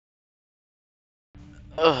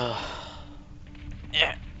Ugh.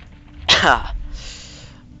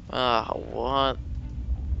 What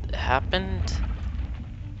happened?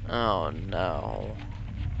 Oh no.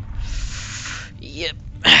 Yep,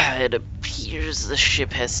 it appears the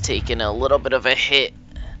ship has taken a little bit of a hit.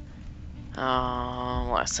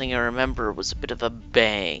 Last thing I remember was a bit of a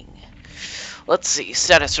bang. Let's see,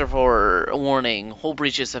 status report, warning, hull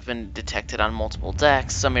breaches have been detected on multiple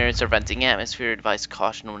decks, some areas are venting atmosphere, advise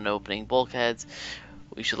caution when opening bulkheads.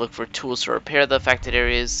 We should look for tools to repair the affected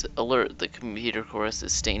areas, alert the computer core has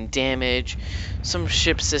sustained damage, some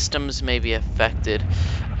ship systems may be affected.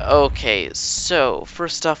 Okay, so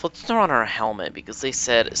first off, let's throw on our helmet because they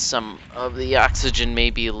said some of the oxygen may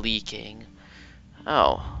be leaking.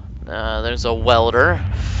 Oh, there's a welder.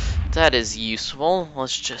 That is useful.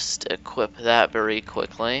 Let's just equip that very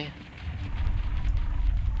quickly.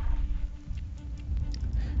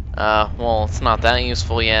 Well, it's not that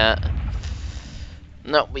useful yet.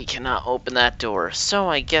 No, we cannot open that door. So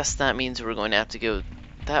I guess that means we're going to have to go...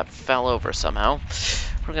 That fell over somehow.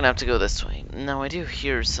 We're going to have to go this way. Now, I do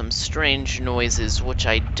hear some strange noises, which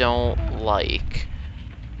I don't like.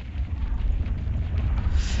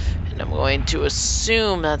 And I'm going to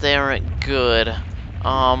assume that they aren't good.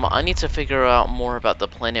 I need to figure out more about the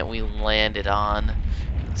planet we landed on.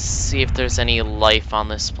 See if there's any life on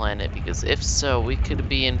this planet, because if so, we could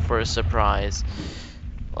be in for a surprise.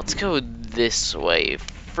 Let's go this way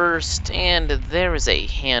first, and there is a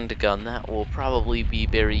handgun that will probably be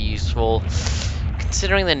very useful,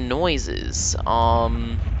 considering the noises.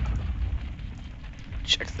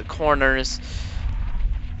 Check the corners.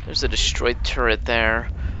 There's a destroyed turret there.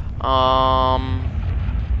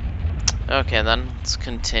 Okay, then let's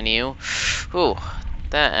continue. Ooh,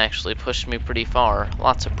 that actually pushed me pretty far.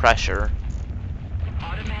 Lots of pressure.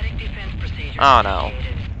 Automatic defense procedure Oh no.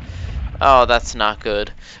 initiated. Oh, that's not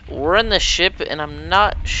good. We're in the ship, and I'm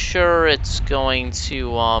not sure it's going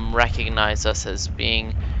to recognize us as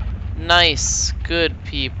being nice, good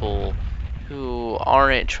people who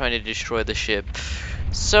aren't trying to destroy the ship.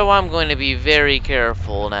 So I'm going to be very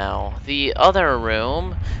careful now. The other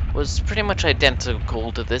room was pretty much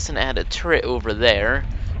identical to this, and it had a turret over there.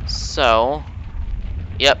 So,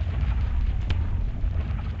 yep.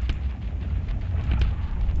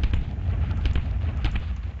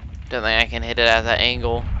 Don't think I can hit it at that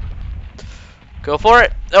angle. Go for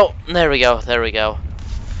it! Oh, there we go, there we go.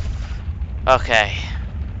 Okay.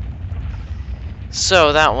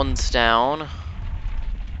 So, that one's down.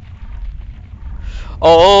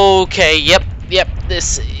 Okay, yep,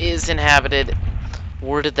 this is inhabited.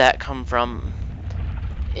 Where did that come from?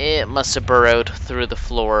 It must have burrowed through the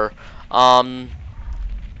floor.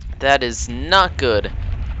 That is not good.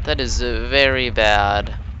 That is very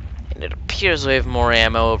bad. And it appears we have more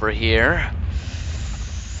ammo over here.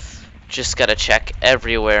 Just gotta check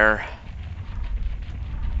everywhere.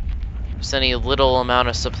 If there's any little amount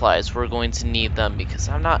of supplies, we're going to need them because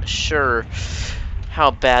I'm not sure how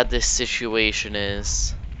bad this situation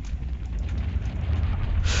is.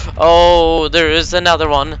 Oh, there is another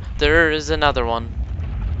one. There is another one.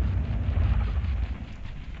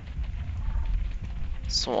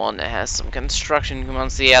 This one has some construction going on.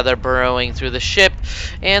 So yeah, they're burrowing through the ship,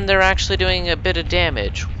 and they're actually doing a bit of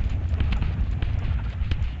damage.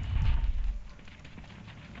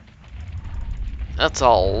 That's a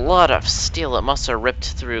lot of steel. It must have ripped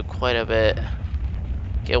through quite a bit.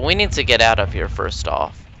 Okay, we need to get out of here first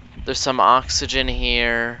off. There's some oxygen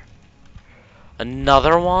here.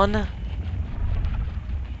 Another one? I'm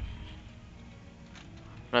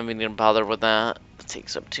not even gonna bother with that. It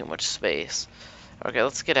takes up too much space. Okay,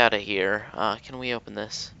 let's get out of here. Can we open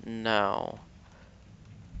this? No.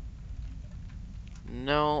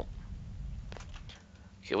 No.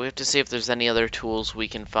 Okay, we have to see if there's any other tools we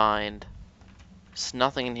can find. There's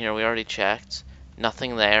nothing in here. We already checked.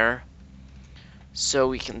 Nothing there. So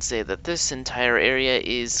we can say that this entire area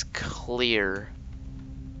is clear.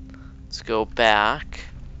 Let's go back.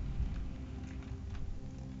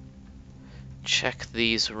 Check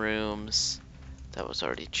these rooms. That was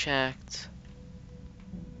already checked.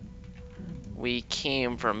 We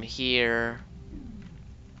came from here.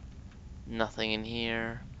 Nothing in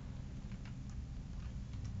here.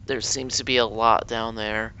 There seems to be a lot down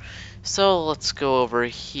there. So let's go over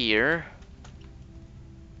here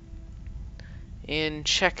and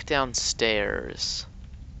check downstairs.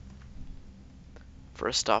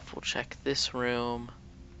 First off, we'll check this room.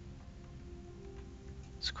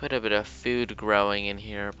 There's quite a bit of food growing in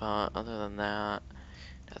here, but other than that,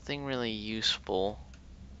 nothing really useful.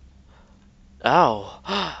 Oh,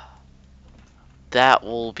 that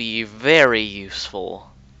will be very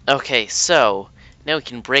useful. Okay, so Now we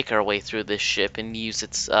can break our way through this ship and use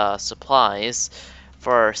its supplies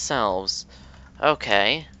for ourselves.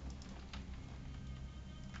 Okay.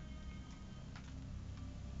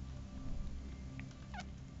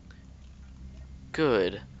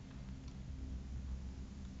 Good.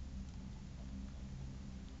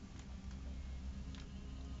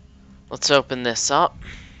 Let's open this up.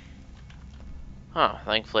 Huh,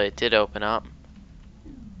 thankfully it did open up.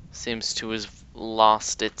 Seems to have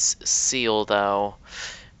lost its seal though.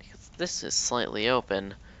 Because this is slightly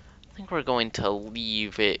open. I think we're going to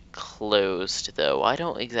leave it closed though. I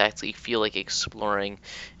don't exactly feel like exploring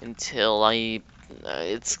until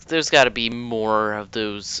there's got to be more of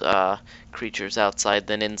those creatures outside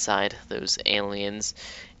than inside, those aliens.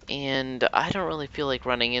 And I don't really feel like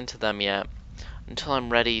running into them yet until I'm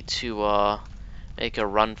ready to make a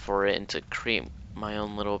run for it and to create my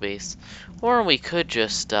own little base. Or we could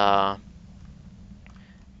just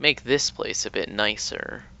make this place a bit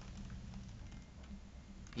nicer.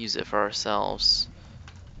 Use it for ourselves.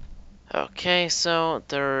 Okay, so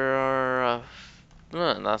there are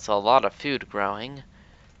that's a lot of food growing.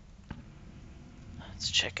 Let's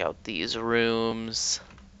check out these rooms.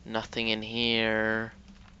 Nothing in here.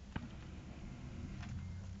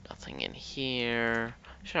 Nothing in here.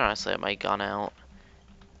 Should honestly have my gun out.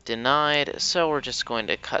 Denied, so we're just going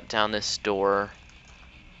to cut down this door.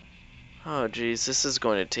 Oh geez, this is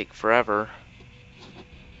going to take forever.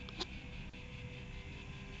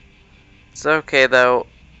 It's okay though.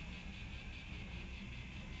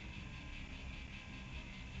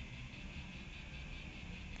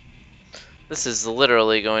 This is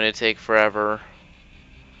literally going to take forever.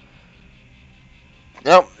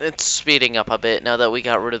 Nope, it's speeding up a bit now that we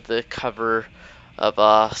got rid of the cover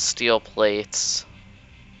of steel plates.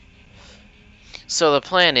 So the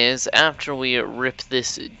plan is, after we rip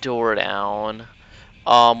this door down,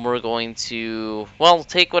 we're going to, well,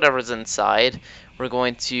 take whatever's inside. We're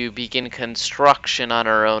going to begin construction on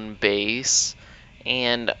our own base,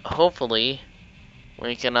 and hopefully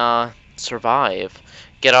we can survive.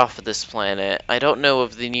 Get off of this planet. I don't know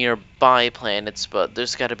of the nearby planets, but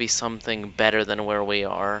there's got to be something better than where we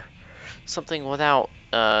are. Something without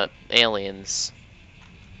aliens.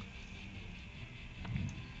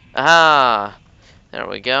 Ah! There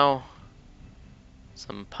we go.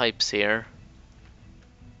 Some pipes here.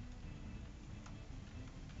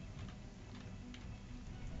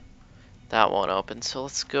 That won't open, so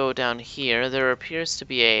let's go down here. There appears to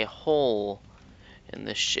be a hole in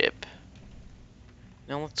the ship.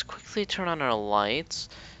 Now let's quickly turn on our lights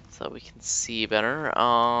so that we can see better.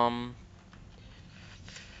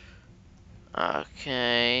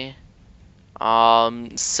 Okay.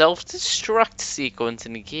 Self-destruct sequence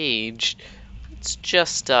engaged. Let's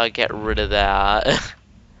just get rid of that.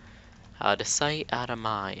 Out of sight, out of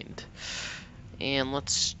mind. And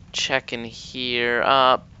let's check in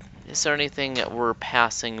here. Is there anything that we're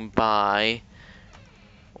passing by?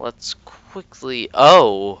 Let's quickly.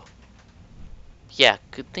 Oh! Yeah,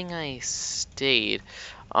 good thing I stayed.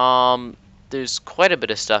 There's quite a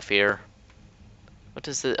bit of stuff here. What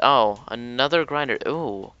is it? Oh, another grinder.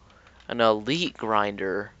 Ooh, an elite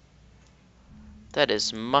grinder. That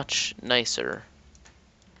is much nicer.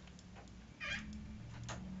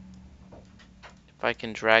 If I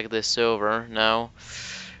can drag this over. No.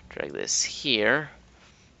 Drag this here.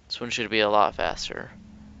 This one should be a lot faster.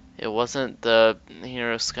 It wasn't the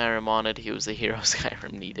hero Skyrim wanted, he was the hero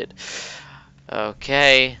Skyrim needed.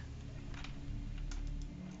 Okay.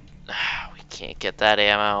 We can't get that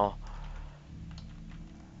ammo.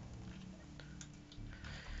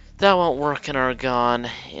 That won't work in our gun,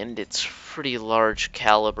 and it's pretty large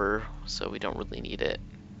caliber, so we don't really need it.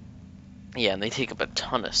 Yeah, and they take up a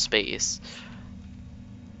ton of space.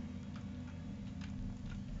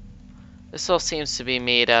 This all seems to be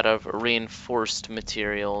made out of reinforced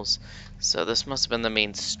materials, so this must have been the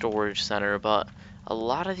main storage center, but a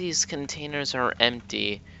lot of these containers are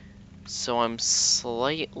empty, so I'm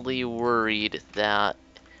slightly worried that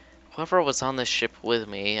whoever was on this ship with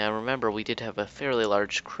me, I remember we did have a fairly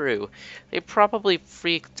large crew, they probably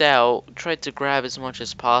freaked out, tried to grab as much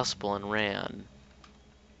as possible, and ran.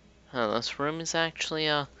 This room is actually,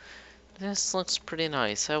 this looks pretty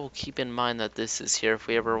nice. I will keep in mind that this is here if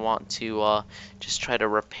we ever want to just try to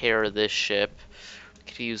repair this ship.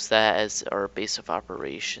 We could use that as our base of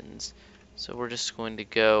operations. So we're just going to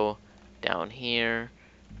go down here.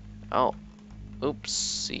 Oh,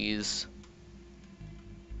 oopsies.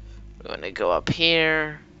 We're going to go up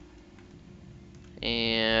here.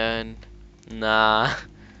 And nah.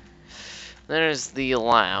 There's the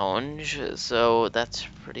lounge, so that's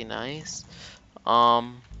pretty nice.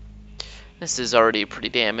 This is already pretty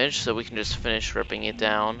damaged, so we can just finish ripping it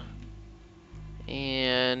down.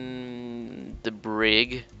 And the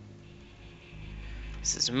brig.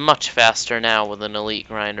 This is much faster now with an elite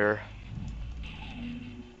grinder.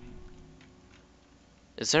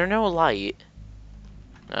 Is there no light?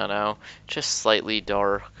 No, just slightly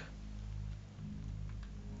dark.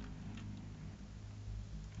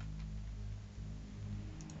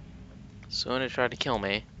 So gonna try to kill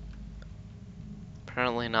me.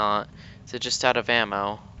 Apparently not. Is it just out of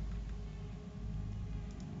ammo?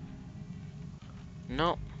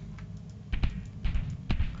 Nope.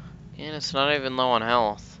 And it's not even low on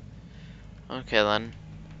health. Okay then.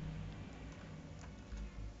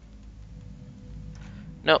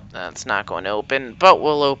 Nope, that's not going to open, but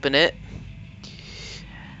we'll open it.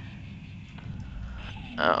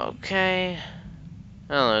 Okay.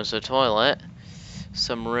 Oh, there's a toilet.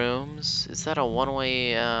 Some rooms. Is that a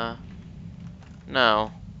one-way,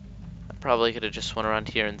 No. I probably could have just went around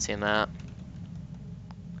here and seen that.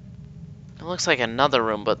 It looks like another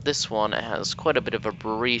room, but this one has quite a bit of a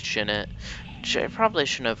breach in it, which I probably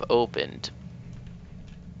shouldn't have opened.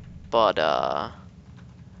 But,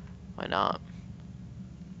 why not?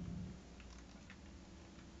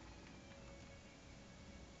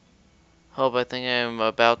 Hope, I think I'm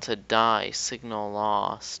about to die. Signal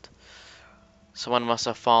lost. Someone must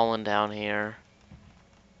have fallen down here.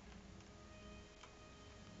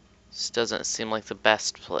 This doesn't seem like the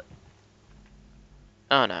best place.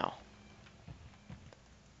 Oh no.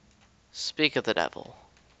 Speak of the devil.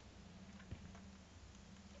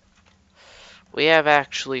 We have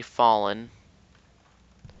actually fallen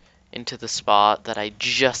into the spot that I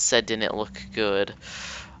just said didn't look good.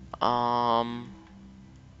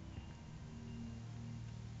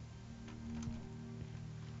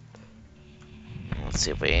 Let's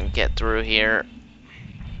see if we can get through here.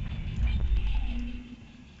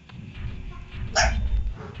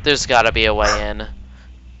 There's gotta be a way in.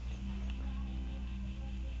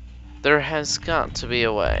 There has got to be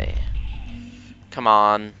a way. Come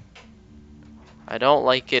on. I don't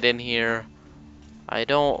like it in here. I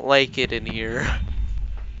don't like it in here.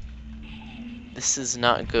 This is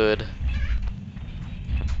not good.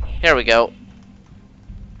 Here we go.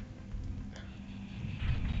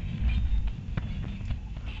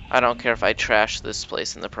 I don't care if I trash this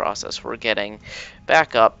place in the process. We're getting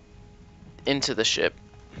back up into the ship.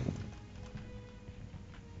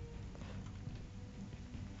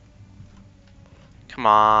 Come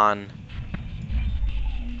on.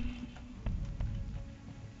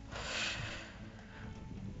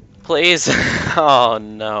 Please. Oh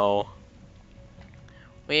no.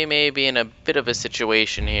 We may be in a bit of a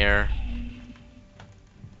situation here.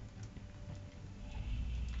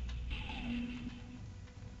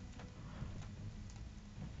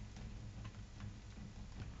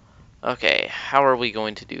 Okay, how are we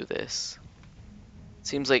going to do this?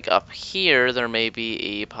 Seems like up here there may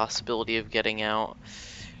be a possibility of getting out.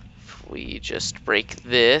 If we just break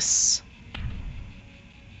this.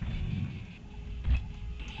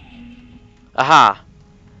 Aha!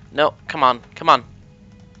 No, come on, come on.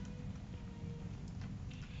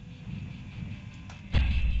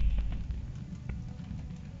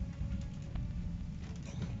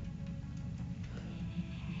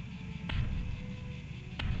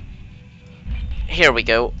 Here we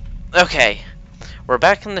go. Okay. We're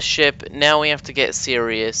back in the ship. Now we have to get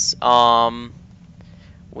serious.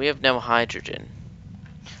 We have no hydrogen.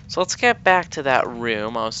 So let's get back to that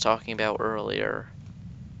room I was talking about earlier.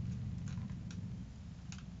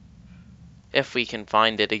 If we can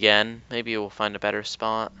find it again. Maybe we'll find a better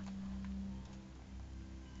spot.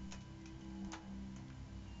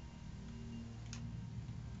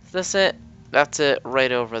 Is this it? That's it,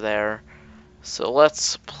 right over there. So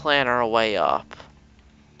let's plan our way up.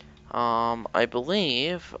 I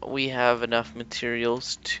believe we have enough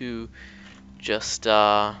materials to just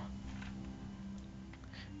put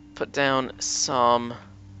down some.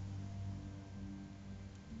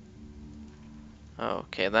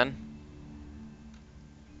 Okay then.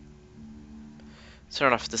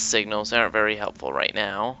 Turn off the signals, they aren't very helpful right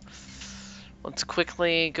now. Let's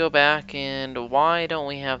quickly go back, and why don't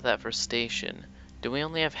we have that for station? Do we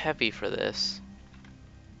only have heavy for this?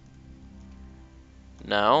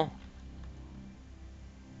 No?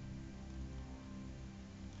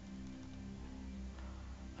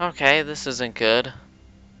 Okay, this isn't good.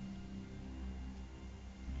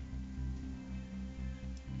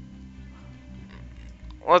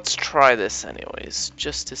 Let's try this anyways,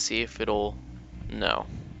 just to see if it'll... No.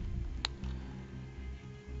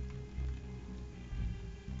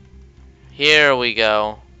 Here we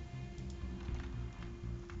go.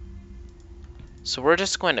 So we're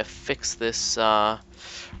just going to fix this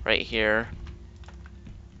right here.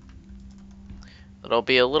 It'll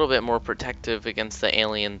be a little bit more protective against the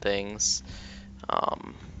alien things.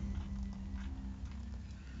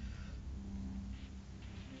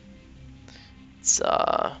 Let's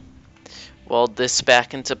weld this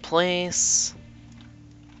back into place.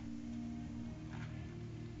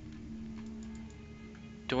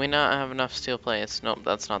 Do we not have enough steel plates? Nope,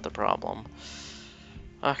 that's not the problem.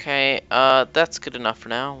 Okay, that's good enough for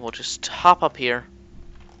now. We'll just hop up here.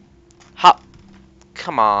 Hop!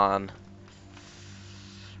 Come on.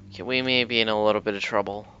 Okay, we may be in a little bit of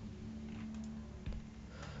trouble.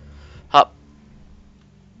 Hop.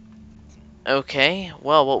 Okay,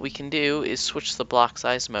 well, what we can do is switch the block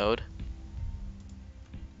size mode.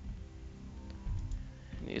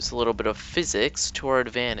 Use a little bit of physics to our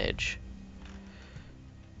advantage.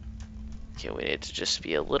 Okay, we need to just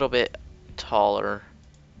be a little bit taller.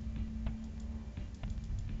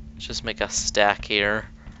 Just make a stack here.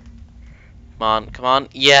 Come on, come on.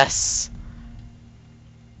 Yes!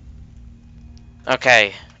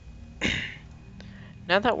 Okay.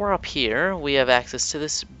 Now that we're up here, we have access to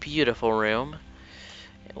this beautiful room,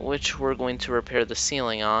 which we're going to repair the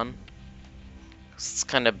ceiling on. It's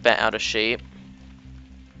kind of bent out of shape.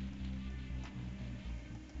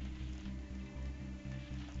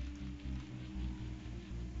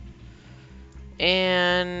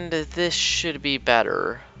 And this should be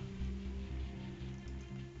better.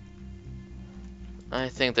 I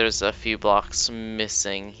think there's a few blocks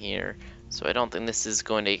missing here, so I don't think this is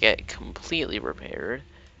going to get completely repaired.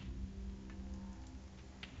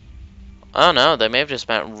 Oh no, they may have just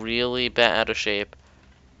been really bent out of shape.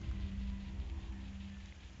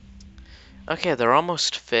 Okay, they're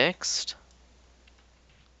almost fixed.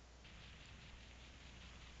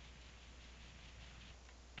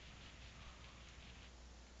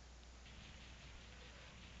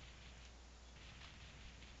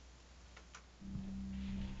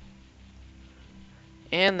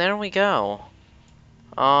 And there we go.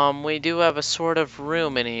 We do have a sort of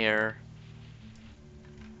room in here.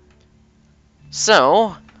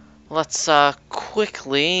 So, let's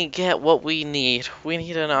quickly get what we need. We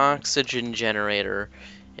need an oxygen generator,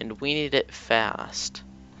 and we need it fast.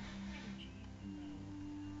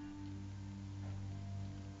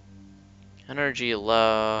 Energy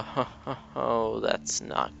low. Oh, that's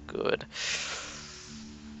not good.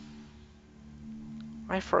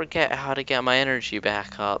 I forget how to get my energy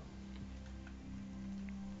back up.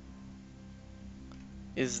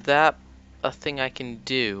 Is that a thing I can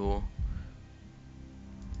do?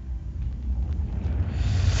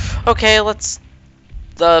 Okay, let's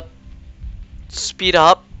speed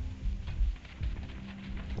up.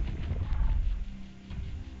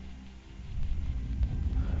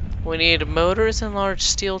 We need motors and large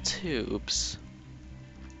steel tubes.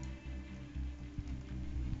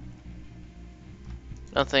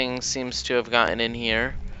 Nothing seems to have gotten in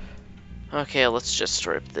here. Okay, let's just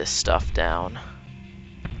strip this stuff down.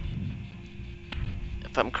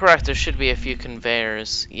 If I'm correct, there should be a few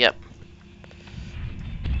conveyors. Yep.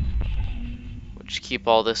 Which keep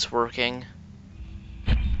all this working.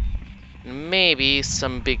 Maybe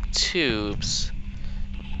some big tubes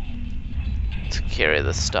to carry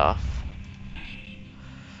the stuff.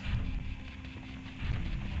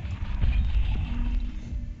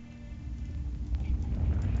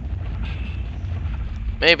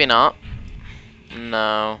 Maybe not.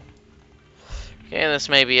 No. Okay, this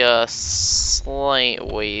may be a slight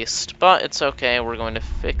waste, but it's okay. We're going to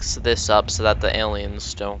fix this up so that the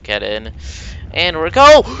aliens don't get in. And we're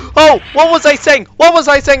go. Oh, what was I saying? What was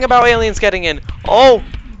I saying about aliens getting in? Oh.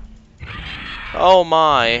 Oh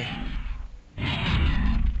my.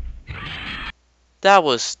 That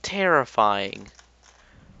was terrifying.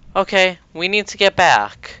 Okay, we need to get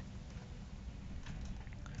back.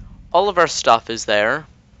 All of our stuff is there.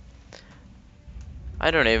 I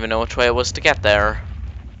don't even know which way it was to get there.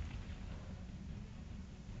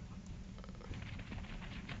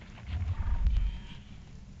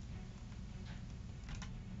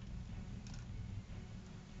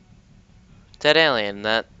 Dead alien,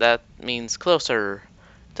 that means closer.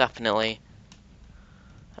 Definitely.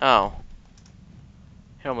 Oh.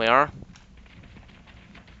 Here we are.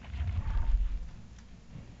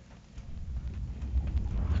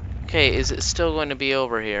 Okay, is it still going to be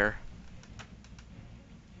over here?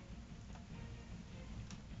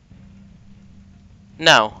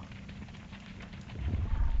 No.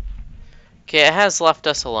 Okay, it has left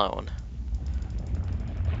us alone.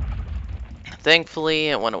 Thankfully,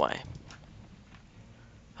 it went away.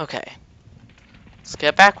 Okay. Let's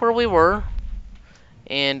get back where we were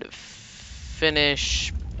and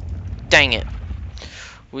finish. Dang it.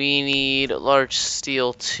 We need large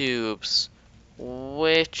steel tubes,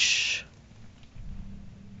 which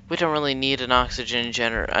we don't really need an oxygen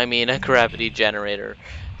generator. I mean, a gravity generator.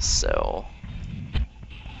 So,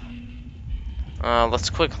 let's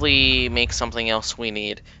quickly make something else we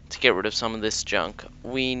need to get rid of some of this junk.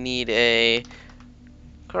 We need a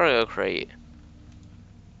cargo crate.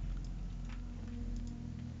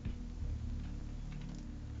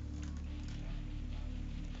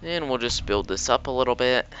 And we'll just build this up a little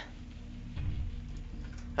bit.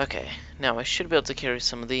 Okay, now I should be able to carry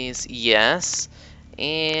some of these. Yes.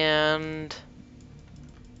 And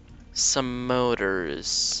some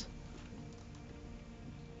motors.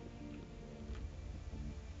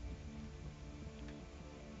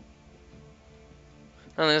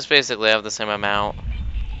 And this basically have the same amount.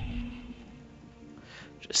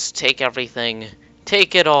 Just take everything.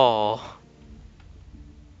 Take it all.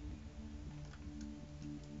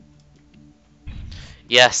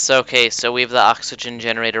 Yes, okay, so we have the oxygen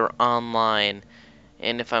generator online.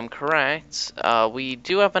 And if I'm correct, we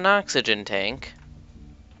do have an oxygen tank.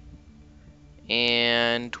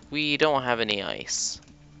 And we don't have any ice.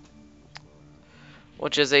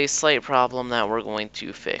 Which is a slight problem that we're going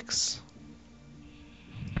to fix.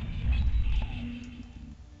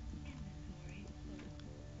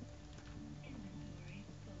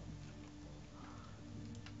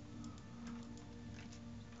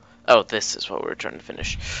 Oh, this is what we're trying to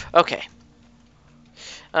finish. Okay.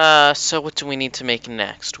 So what do we need to make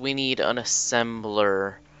next? We need an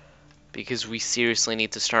assembler. Because we seriously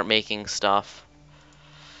need to start making stuff.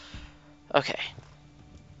 Okay.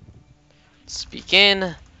 Let's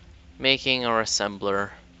begin making our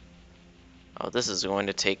assembler. Oh, this is going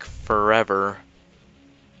to take forever.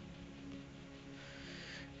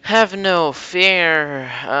 Have no fear.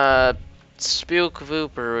 Spook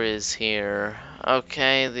Vooper is here.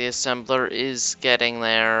 Okay, the assembler is getting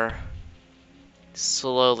there.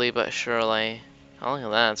 Slowly but surely. Oh, look at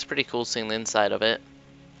that. It's pretty cool seeing the inside of it.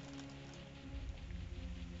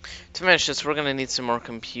 To finish this, we're going to need some more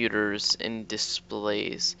computers and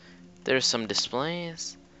displays. There's some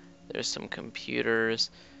displays. There's some computers.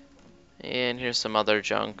 And here's some other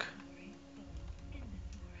junk.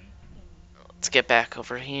 Let's get back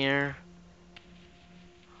over here.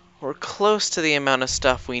 We're close to the amount of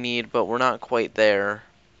stuff we need, but we're not quite there.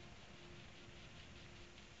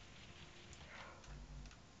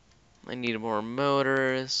 I need more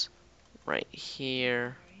motors right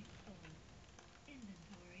here.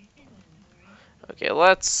 Okay,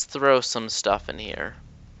 let's throw some stuff in here.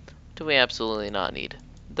 Do we absolutely not need?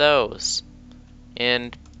 Those.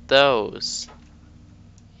 And those.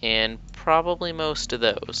 And probably most of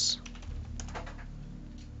those.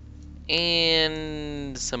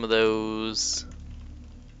 And some of those.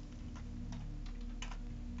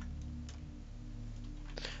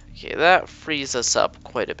 Okay, that frees us up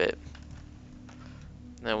quite a bit.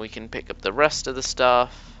 Then we can pick up the rest of the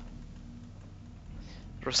stuff.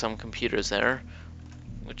 There are some computers there,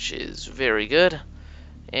 which is very good.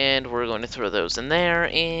 And we're going to throw those in there,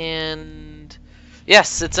 and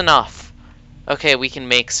yes, it's enough. Okay, we can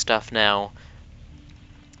make stuff now.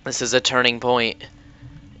 This is a turning point.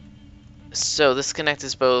 So this Connect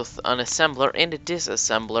is both an assembler and a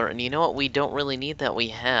disassembler, and you know what we don't really need that we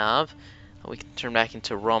have? We can turn back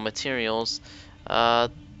into raw materials.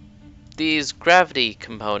 These gravity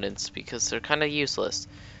components, because they're kind of useless.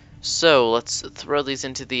 So let's throw these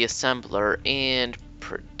into the assembler, and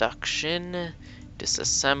production,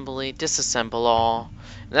 disassembly, disassemble all.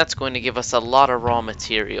 And that's going to give us a lot of raw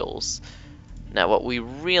materials. Now what we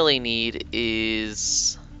really need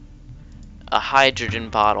is a hydrogen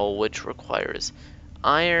bottle, which requires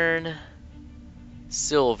iron,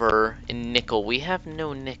 silver, and nickel. We have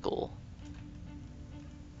no nickel.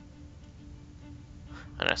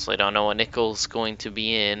 Honestly, don't know what nickel's going to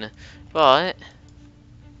be in, but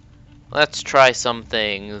let's try some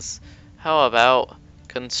things. How about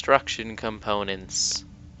construction components?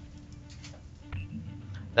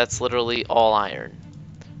 That's literally all iron.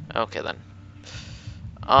 Okay then.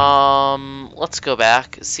 Let's go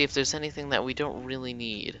back, see if there's anything that we don't really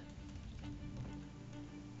need.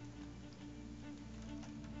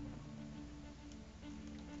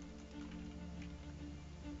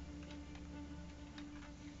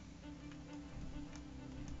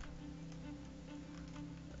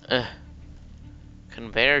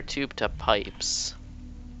 Conveyor tube to pipes.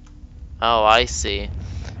 Oh, I see.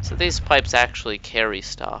 So these pipes actually carry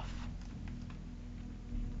stuff.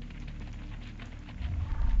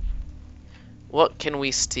 What can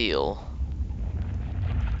we steal?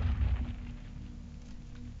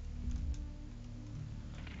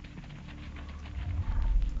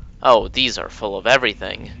 Oh, these are full of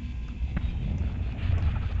everything.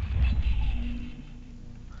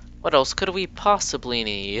 What else could we possibly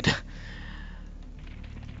need?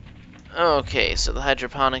 Okay, so the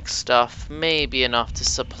hydroponic stuff may be enough to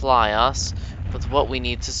supply us with what we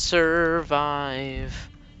need to survive.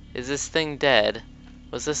 Is this thing dead?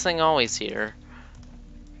 Was this thing always here?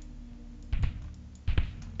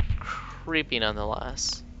 Creepy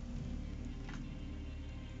nonetheless.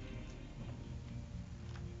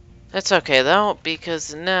 That's okay though,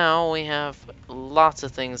 because now we have lots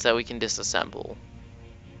of things that we can disassemble.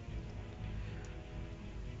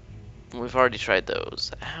 We've already tried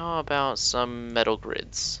those. How about some metal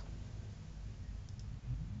grids?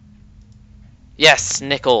 Yes,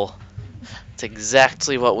 nickel! That's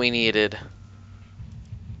exactly what we needed.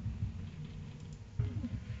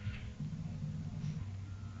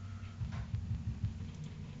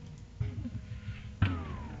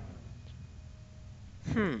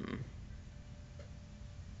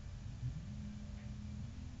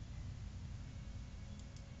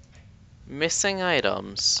 Missing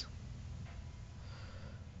items.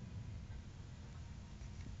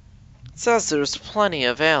 It says there's plenty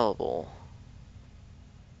available.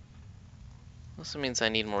 This means I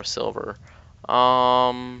need more silver.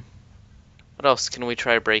 What else can we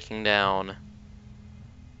try breaking down?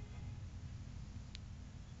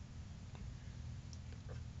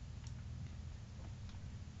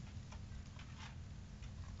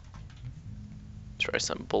 Try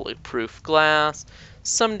some bulletproof glass,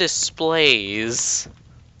 some displays.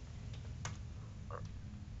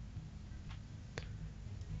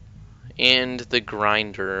 And the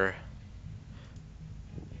grinder.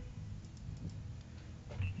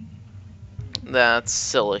 That's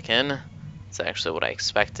silicon. That's actually what I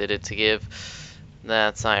expected it to give.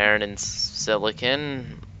 That's iron and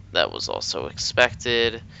silicon. That was also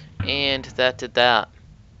expected. And that did that.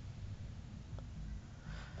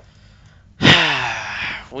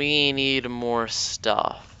 We need more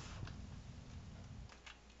stuff.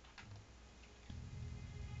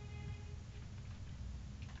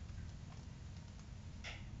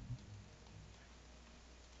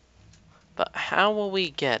 But how will we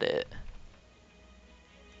get it?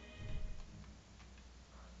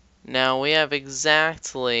 Now we have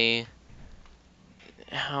exactly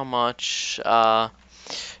how much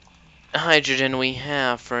hydrogen we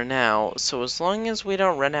have for now, so as long as we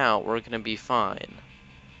don't run out, we're gonna be fine.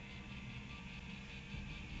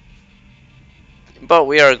 But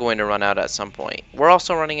we are going to run out at some point. We're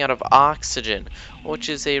also running out of oxygen, which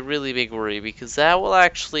is a really big worry because that will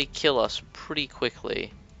actually kill us pretty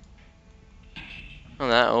quickly. Oh,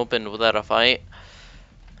 that opened without a fight.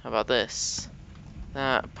 How about this?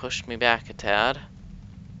 That pushed me back a tad.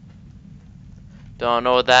 Don't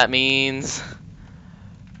know what that means.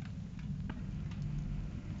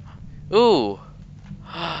 Ooh!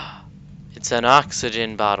 It's an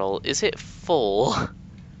oxygen bottle. Is it full?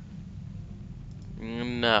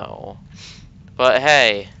 No. But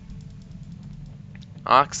hey,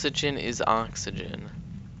 oxygen is oxygen.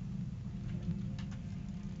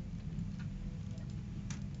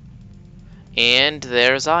 And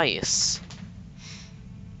there's ice.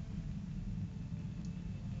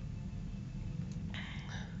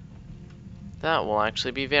 That will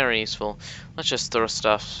actually be very useful. Let's just throw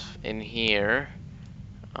stuff in here.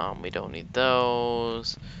 We don't need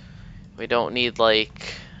those. We don't need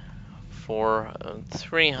like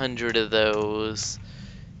 300 of those.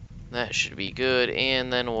 That should be good.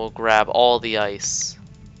 And then we'll grab all the ice.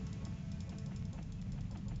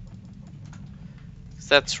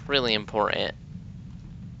 That's really important.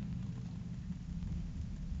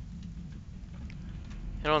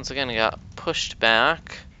 And once again, I got pushed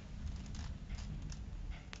back.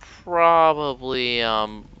 Probably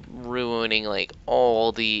ruining like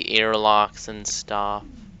all the airlocks and stuff.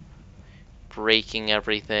 Breaking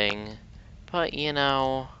everything. But you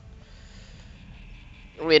know,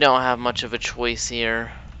 we don't have much of a choice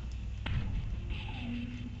here.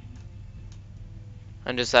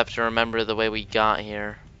 I just have to remember the way we got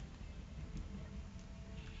here.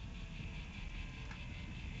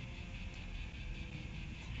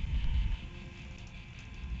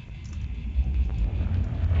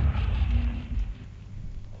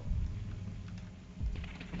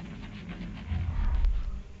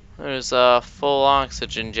 There's a full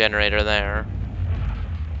oxygen generator there.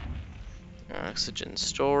 Oxygen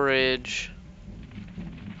storage.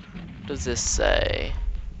 What does this say?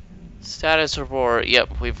 Status report.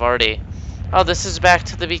 Yep, we've already... Oh, this is back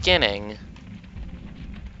to the beginning.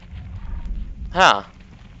 Huh.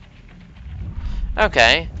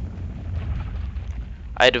 Okay.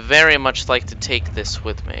 I'd very much like to take this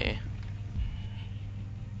with me.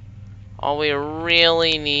 All we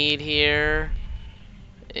really need here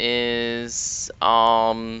is, you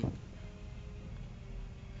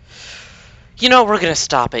know, we're gonna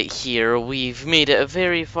stop it here. We've made it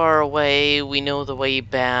very far away. We know the way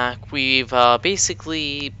back. We've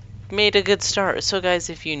basically made a good start. So guys,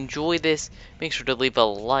 if you enjoy this, make sure to leave a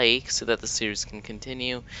like so that the series can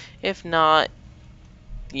continue. If not,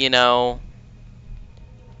 you know,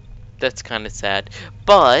 that's kind of sad.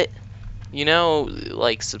 But, you know,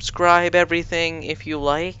 like, subscribe everything if you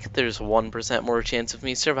like. There's 1% more chance of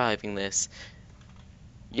me surviving this.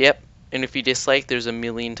 Yep. And if you dislike, there's a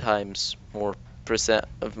million times more percent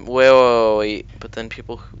of wait. But then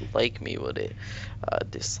people who like me would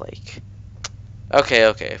dislike. Okay,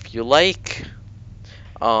 okay. If you like,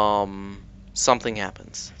 something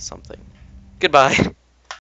happens. Something. Goodbye.